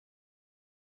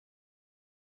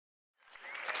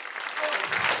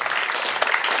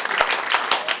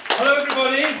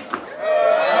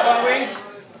How are we?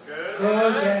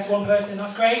 Good, yes, one person,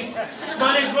 that's great. So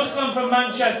my name's Russell, I'm from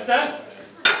Manchester.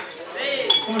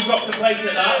 Someone dropped a plate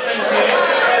at that, thank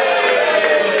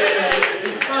you.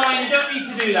 It's fine, you don't need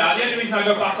to do that. The only reason I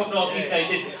go back up north these days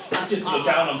is that's just to look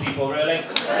down on people, really.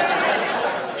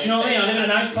 Do you know what I mean? I live in a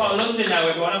nice part of London now,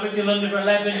 everyone. I've lived in London for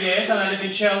 11 years and I live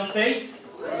in Chelsea.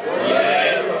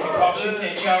 Yeah, it's fucking posh, isn't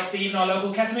it, Chelsea? Even our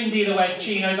local ketamine dealer wears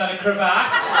chinos and a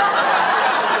cravat.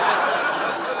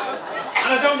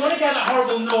 And I don't want to get that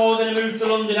horrible northern and move to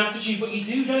London attitude, but you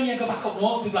do, don't you? Go back up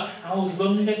north, people are like, how's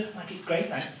London? I'm like, it's great,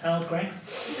 thanks. How's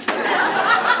Greg's?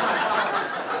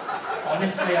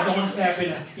 Honestly, I don't want to say I've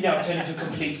been, I've turned into a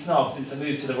complete snob since I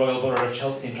moved to the Royal Borough of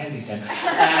Chelsea and Kensington.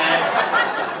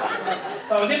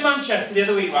 But I was in Manchester the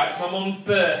other week, right, for my mum's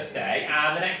birthday,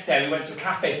 and the next day we went to a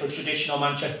cafe for a traditional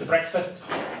Manchester breakfast.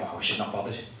 Wow, we should not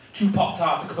bothered. 2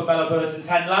 Pop-Tarts, a couple of mellow birds and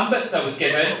 10 Lamberts I was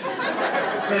given.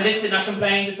 But listen, I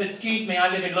complained, I said, excuse me, I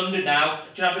live in London now.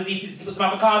 Do you have the decency to put some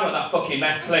avocado on that fucking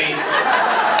mess, please?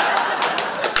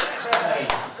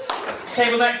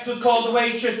 Table next was called the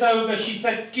waitress over. She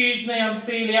said, excuse me, I'm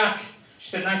celiac. She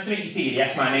said, nice to meet you,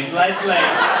 celiac. My name's Leslie.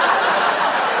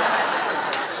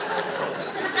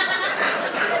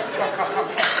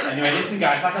 Anyway, listen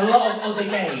guys, like a lot of other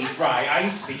gays, right, I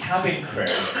used to be cabin crew.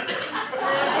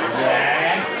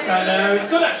 Yes, I know, it's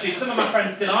good actually, some of my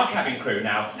friends still are cabin crew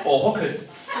now, or hookers.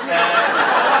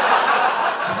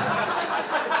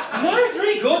 No, it's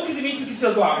really good because it means we can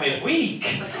still go out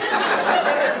midweek.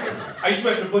 I used to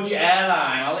work for a budget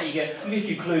airline. I'll give you a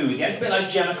few clues, yeah? It's a bit like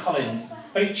Gemma Collins.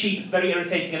 Very cheap, very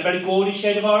irritating, and a very gaudy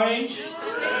shade of orange.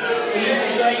 Please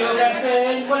enjoy your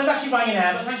lesson. Well, it's actually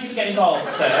Ryanair, but thank you for getting involved,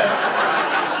 sir.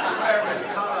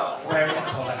 Wearing a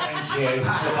collar, thank you.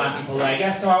 Blind people there.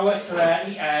 Yeah, so I worked for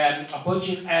a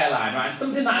budget airline, right? And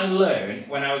something that I learned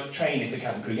when I was training for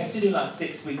cabin crew, you have to do like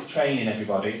 6 weeks training,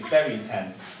 everybody. It's very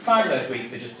intense. 5 of those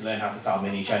weeks are just to learn how to sell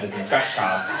mini cheddars and scratch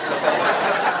cards.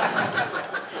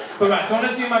 But right, so when I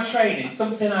was doing my training,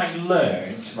 something I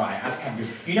learned, right, as cabin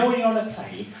crew, you know when you're on a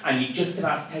plane and you're just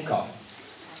about to take off?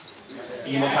 Are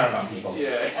you more caravan people?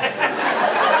 Yeah.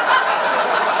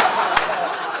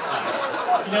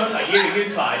 You know, like you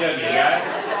fly, don't you? Yeah,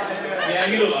 yeah,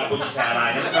 you look like budget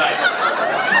airliners, right?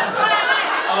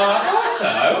 Oh, I thought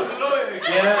so.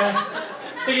 Yeah.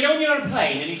 So you know when you're on a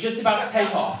plane and you're just about to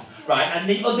take off, right? And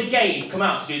the other gays come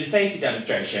out to do the safety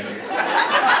demonstration.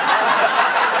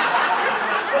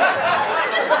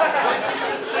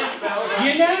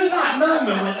 You know that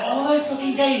moment when all those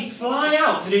fucking gays fly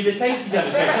out to do the safety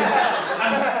demonstration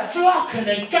and a flock and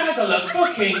a gaggle of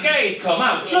fucking gays come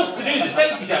out just to do the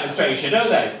safety demonstration, don't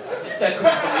they? They're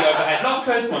coming from the overhead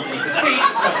lockers, from underneath the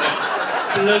seats, from the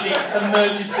bloody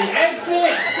emergency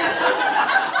exits.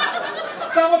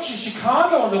 It's not much in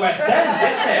Chicago on the West End,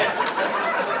 isn't it?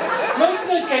 Most of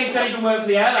those gays don't even work for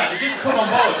the airline, they just come on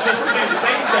board just to do the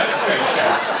safety demonstration.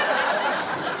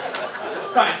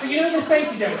 Right, so you know the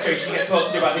safety demonstration you get told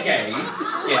to do by the gays?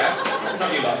 Yeah,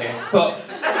 not you lot here, but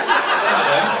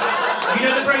Adam, you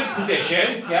know the brace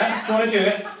position, yeah? Do you want to do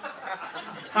it?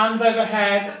 Hands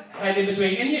overhead, head in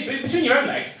between your own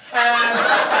legs.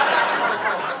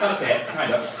 That's it,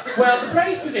 kind of. Well, the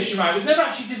brace position, right, was never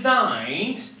actually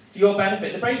designed for your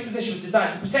benefit. The brace position was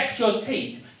designed to protect your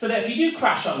teeth so that if you do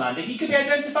crash on landing, you could be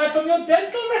identified from your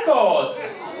dental records.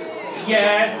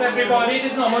 Yes, everybody,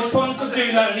 there's not much point of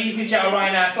doing that on an EasyJet or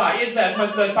Ryanair flight, is there? As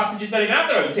most of those passengers don't even have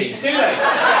their own teeth, do they?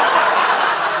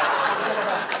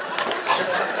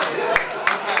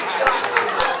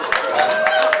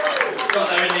 Got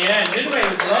there in the end, didn't we? It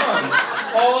was long.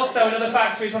 Also, another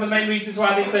factor is one of the main reasons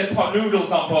why they serve pot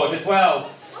noodles on board as well.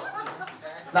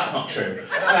 That's not true.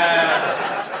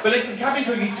 But listen, cabin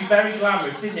crew used to be very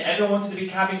glamorous, didn't it? Everyone wanted to be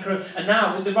cabin crew. And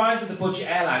now, with the rise of the budget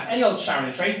airline, any old Sharon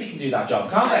and Tracy can do that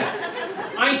job, can't they?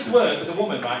 I used to work with a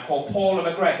woman, right, called Paula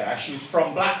McGregor. She was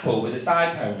from Blackpool with a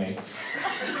side pony.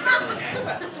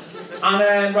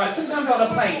 And, right, sometimes on a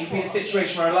plane, you'd be in a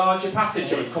situation where a larger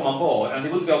passenger would come on board and they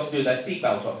wouldn't be able to do their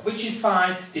seatbelt up, which is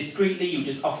fine. Discreetly, you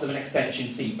just offer them an extension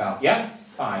seatbelt, yeah?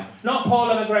 Fine. Not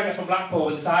Paula McGregor from Blackpool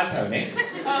with a side pony.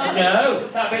 No,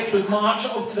 that bitch would march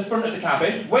up to the front of the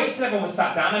cabin, wait till everyone was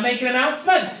sat down and make an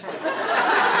announcement.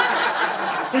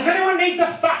 If anyone needs a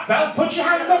fat belt, put your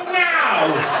hands up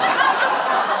now!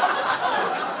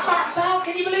 Fat belt,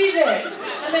 can you believe it?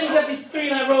 And then you'd have these 3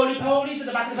 like roly-polies at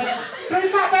the back of the bed. 3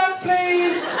 fat belts,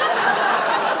 please!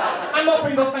 And more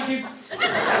Pringles, thank you.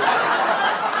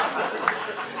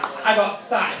 I got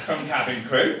sacked from cabin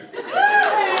crew.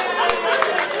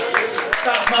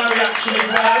 That's my reaction as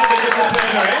well, the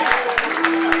disciplinary.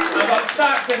 I got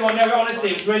Sacked everyone. No, honestly,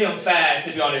 it was really unfair,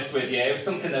 to be honest with you. It was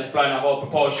something that was blown out of all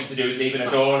proportion to do with leaving a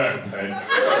door open.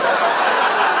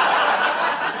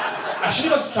 I should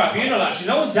have gone to tribunal, actually.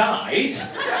 No one died.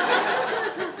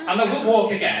 And they will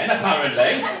walk again,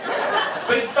 apparently.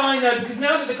 But it's fine, though, because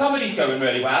now that the comedy's going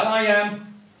really well, I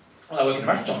work in a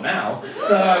restaurant now.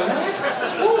 So,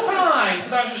 full time. So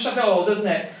that just shows it all, doesn't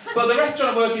it? But the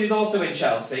restaurant I'm working is also in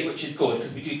Chelsea, which is good,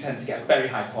 because we do tend to get very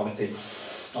high quality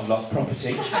on lost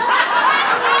property.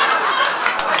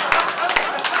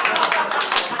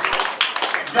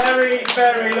 Very,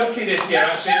 very lucky this year,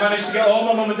 actually. I managed to get all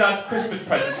my mum and dad's Christmas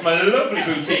presents from a lovely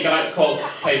boutique I like to call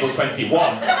Table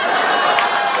 21.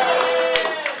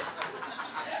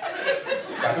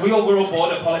 Guys, we're all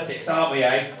bored of politics, aren't we,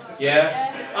 eh? Yeah?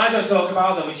 I don't talk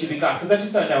about them, which you'd be glad, because I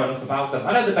just don't know enough about them.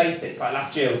 I know the basics, like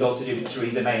last year was all to do with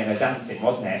Theresa May and her dancing,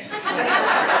 wasn't it?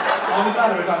 Oh, we're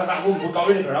glad that woman, we got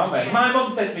rid of her, aren't we? My mum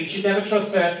said to me, you should never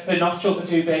trust her, her nostrils are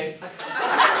too big.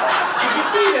 Did you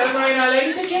see that, Marina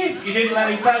lady, did you? If you didn't, let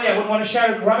me tell you, I wouldn't want to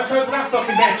share a grab a coke with that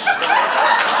fucking bitch.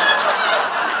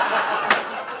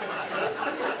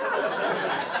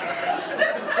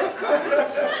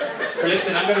 So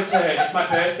listen, I'm going to turn, it's my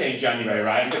birthday in January,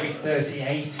 right? I'm going to be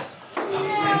 38.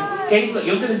 Fuck's sake. Gays look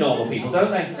younger than normal people,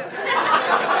 don't they?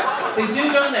 They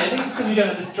do, don't they? I think it's because we don't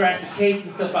have the stress of kids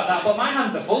and stuff like that, but my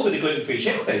hands are full with the gluten-free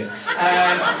shih tzu.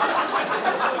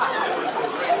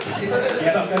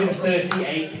 Yeah, but I'm going to be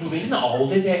 38, can you believe? It's not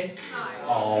old, is it?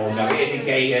 Oh, no, it isn't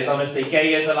gay years, honestly. Gay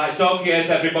years are like dog years,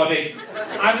 everybody.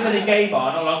 I was in a gay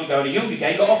bar not long ago, and a younger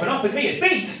gay got up and offered me a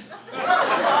seat.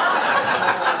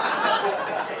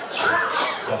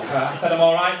 I said, I'm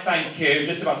all right, thank you. I'm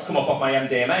just about to come up off my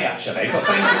MDMA, actually, but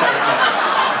thank you very much.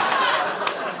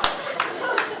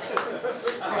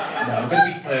 No, I'm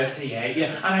going to be 38,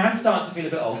 yeah, and I am starting to feel a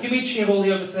bit old. Give me a cheer, all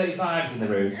the over 35s in the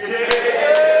room. Yeah.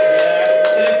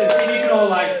 So listen, see if you can all,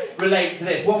 like, relate to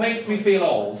this. What makes me feel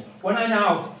old? When I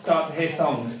now start to hear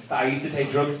songs that I used to take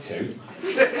drugs to.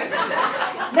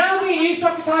 Now being used to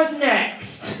advertise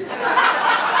Next.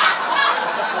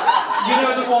 You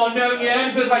know the one, don't you? And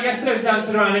it feels like yesterday I was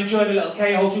dancing around enjoying a little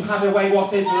K-hold who had away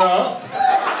what is love.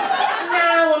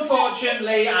 Now,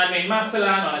 unfortunately, I'm in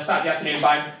Matalan on a Saturday afternoon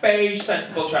buying beige,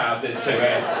 sensible trousers to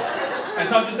it. And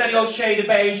it's not just any old shade of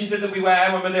beige, is it, that we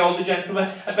wear when we're the older gentlemen?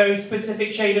 A very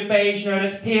specific shade of beige known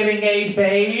as hearing aid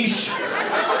beige.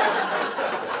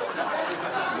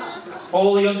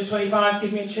 All the under 25s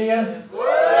give me a cheer.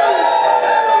 Under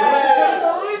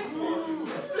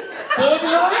 25?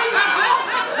 Borderline?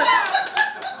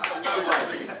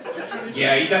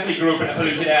 Yeah, he definitely grew up in a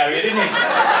polluted area, didn't he?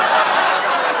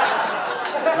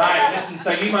 Right, listen,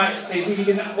 so you might say, see if you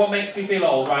can, what makes me feel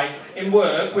old, right? In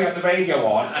work, we have the radio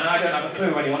on, and I don't have a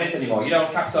clue who anyone is anymore. You know,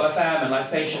 Capital FM and like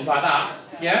stations like that,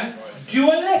 yeah?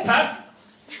 Dua Lipa?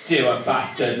 Do a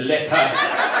bastard Lipa.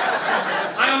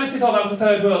 I honestly thought that was a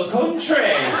third world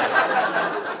country.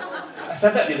 I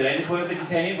said that the other day, this woman said you're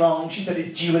saying it wrong. She said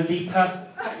it's Dua Lipa.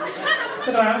 I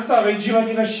said, I'm sorry, do I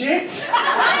give a shit?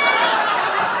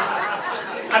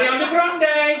 Ariana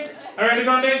Grande! Ariana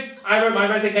Grande! I wrote my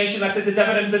resignation letter to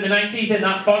Debenhams in the 90s in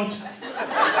that font.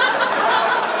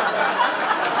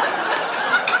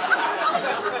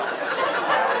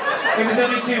 It was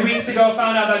only 2 weeks ago I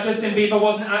found out that Justin Bieber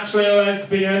wasn't actually a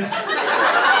lesbian. I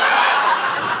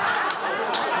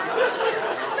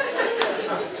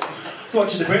was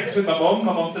watching the Brits with my mum.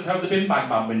 My mum says, hope the bin bag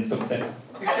man wins something.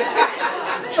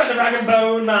 She went the rag and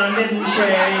bone man, didn't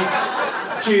she?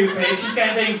 Stupid. She's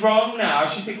getting things wrong now.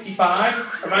 She's 65.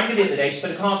 I rang her the other day. She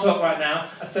said, I can't talk right now.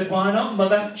 I said, why not,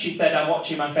 mother? She said, I'm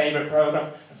watching my favourite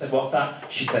programme. I said, what's that?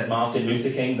 She said, Martin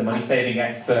Luther King, the money-saving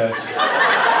expert.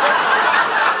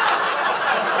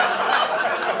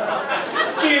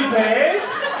 Stupid.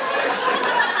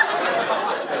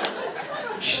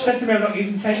 She said to me, I'm not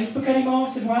using Facebook anymore. I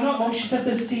said, why not, Mum? She said,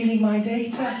 they're stealing my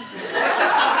data.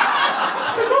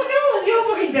 I said, Mum, no, it's your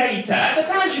fucking data. At the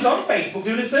time, she was on Facebook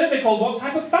doing a survey called What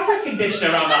Type of Fabric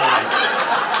Conditioner Am I?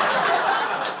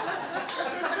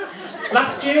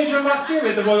 During last year, we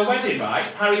had the royal wedding,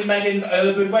 right? Harry and Meghan's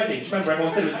urban wedding. Do you remember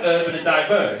everyone said it was urban and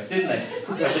diverse, didn't they?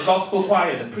 Because we had the gospel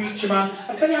choir, the preacher man.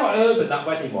 I'll tell you how urban that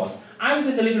wedding was. I was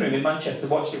in the living room in Manchester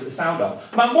watching it with the sound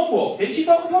off. My mum walked in, she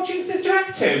thought I was watching Sister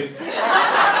Act 2.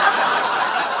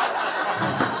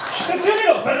 She said, turn it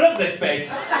up, I love this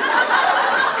bit.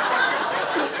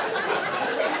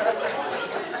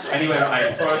 Anyway, right,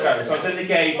 before I go, so I was in the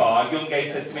gay bar, a young gay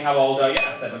says to me, how old are you?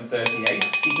 I said, I'm 38.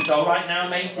 He says, all right now,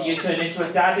 mate, so you turned into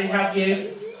a daddy, have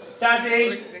you?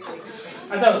 Daddy?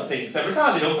 I don't think so.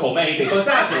 Retarded uncle, maybe, but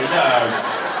daddy, no.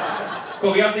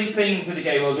 But we have these things in the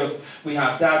gay world. We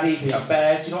have daddies, we have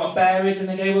bears. Do you know what a bear is in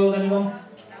the gay world, anyone?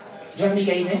 you have any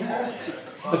gays in?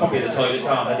 They're probably at the toilets,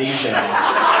 aren't they? These days.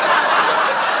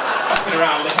 Fucking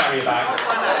around with a carrier bag.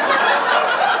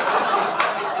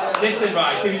 Listen,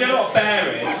 right, so if you don't know what a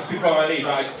bear is, just before I leave,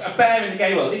 right, a bear in the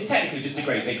gay world is technically just a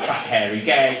great big fat hairy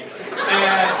gay.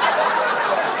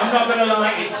 I'm not going to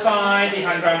lie, it's fine, they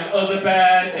hang around with other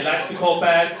bears, they like to be called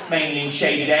bears, mainly in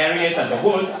shaded areas and the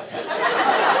woods.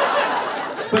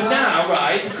 But now,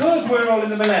 right, because we're all in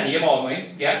the millennium, aren't we?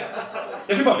 Yeah?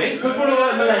 Everybody, because we're all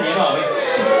in the millennium, aren't we?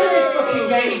 There's so many fucking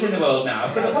gays in the world now,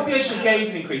 so the population of gays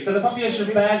have increased, so the population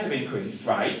of bears have increased,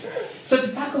 right? So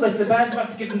to tackle this, the bears have had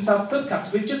to give themselves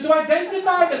subcategories just to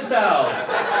identify themselves.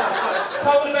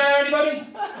 Polar bear, anybody?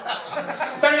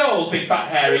 Very old, big fat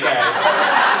hairy gay.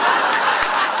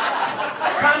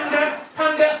 Panda?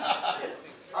 Panda?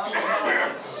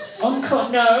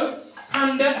 Uncut, no.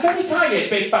 Panda? Very tired,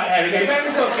 big fat hairy gay.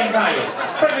 Very fucking tired.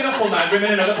 Probably up all night,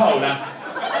 rimming another polar.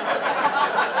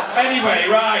 Anyway,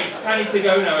 right, I need to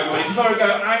go now, everybody. Before I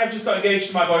go, I have just got engaged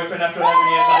to my boyfriend after 11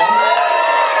 years.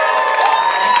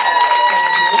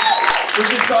 We've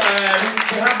just got,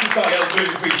 we have just got a little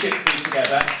gluten-free shih tzu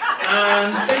together.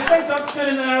 And they say dogs turn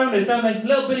in their owners, don't they?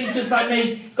 Little Billy's just like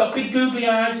me. He's got big googly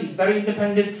eyes, he's very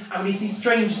independent, and when he sees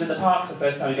strangers in the park for the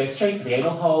first time, he goes straight for the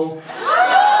anal hole.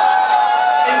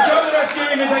 Enjoy the rest of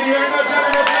your evening, thank you very much. Have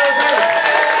a nice day.